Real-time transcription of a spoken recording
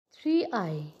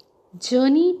3I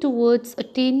Journey towards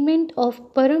attainment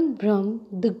of Param Brahm,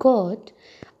 the God.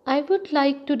 I would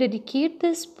like to dedicate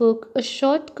this book, a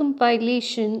short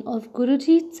compilation of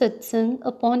Guruji's satsang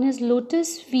upon his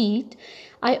lotus feet.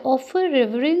 I offer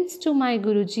reverence to my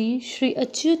Guruji, Sri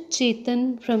Achyut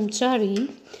Chetan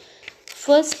Brahmachari.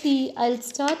 Firstly, I'll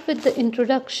start with the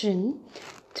introduction.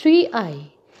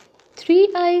 3I.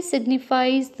 3I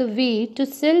signifies the way to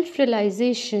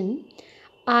self-realization.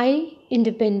 I,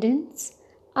 independence.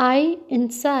 I,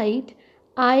 inside.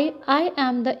 I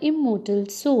am the immortal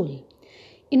soul.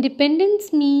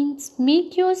 Independence means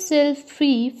make yourself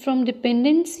free from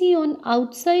dependency on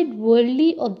outside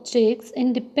worldly objects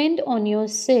and depend on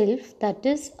yourself, that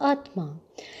is Atma.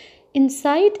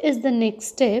 Insight is the next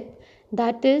step,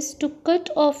 that is to cut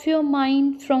off your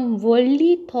mind from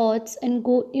worldly thoughts and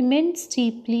go immense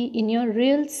deeply in your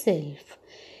real self.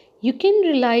 You can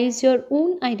realize your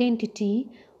own identity,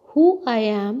 who I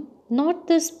am, not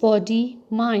this body,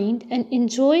 mind, and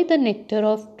enjoy the nectar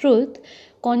of truth,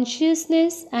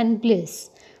 consciousness, and bliss.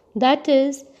 That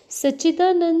is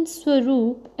sachhidanand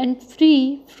swaroop and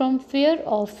free from fear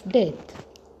of death.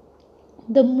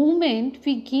 The moment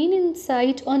we gain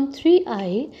insight on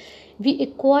 3I, we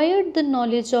acquired the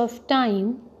knowledge of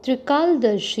time,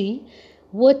 Trikaldarshi.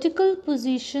 Vertical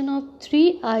position of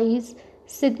 3 eyes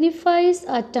signifies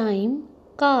our time,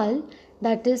 Kal,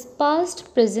 that is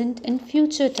past, present and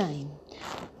future time.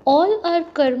 All our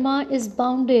karma is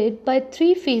bounded by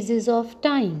 3 phases of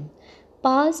time,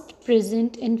 past,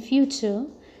 present and future.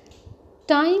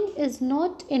 Time is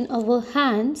not in our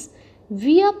hands.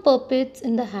 We are puppets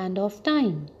in the hand of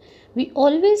time. We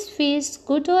always face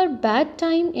good or bad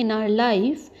time in our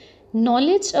life.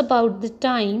 Knowledge about the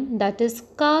time, that is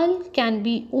Kal, can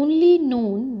be only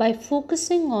known by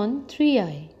focusing on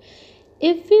 3I.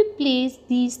 If we place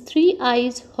these 3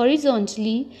 eyes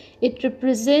horizontally, it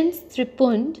represents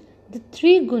Tripund, the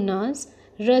 3 gunas,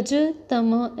 Raja,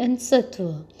 Tama and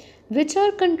Sattva, which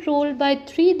are controlled by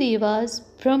 3 devas,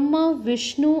 Brahma,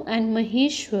 Vishnu and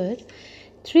Maheshwar.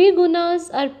 3 gunas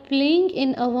are playing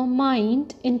in our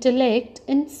mind, intellect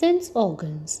and sense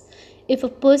organs. If a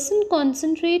person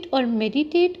concentrate or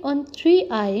meditate on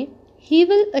 3I, he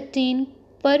will attain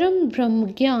Param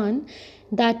Brahm Gyan,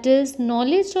 that is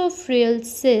knowledge of real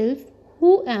self,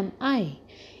 who am I.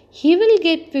 He will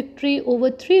get victory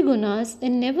over 3 gunas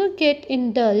and never get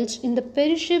indulged in the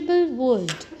perishable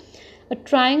world. A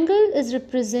triangle is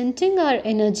representing our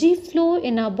energy flow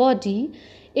in our body.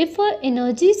 If our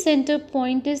energy center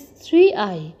point is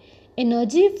 3I,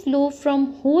 energy flow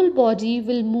from whole body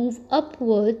will move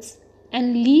upwards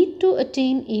and lead to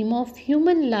attain aim of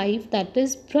human life, that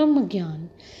is Brahmagyan.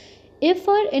 If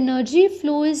our energy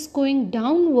flow is going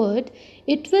downward,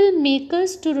 it will make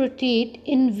us to rotate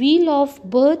in wheel of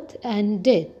birth and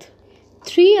death.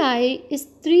 3I is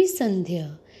 3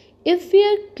 Sandhya. If we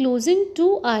are closing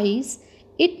 2 eyes,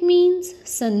 it means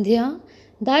Sandhya.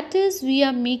 That is, we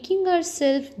are making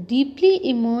ourselves deeply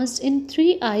immersed in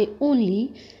 3I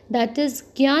only, that is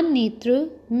Gyan Netra,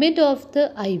 mid of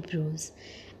the eyebrows,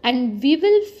 and we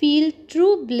will feel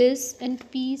true bliss and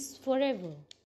peace forever.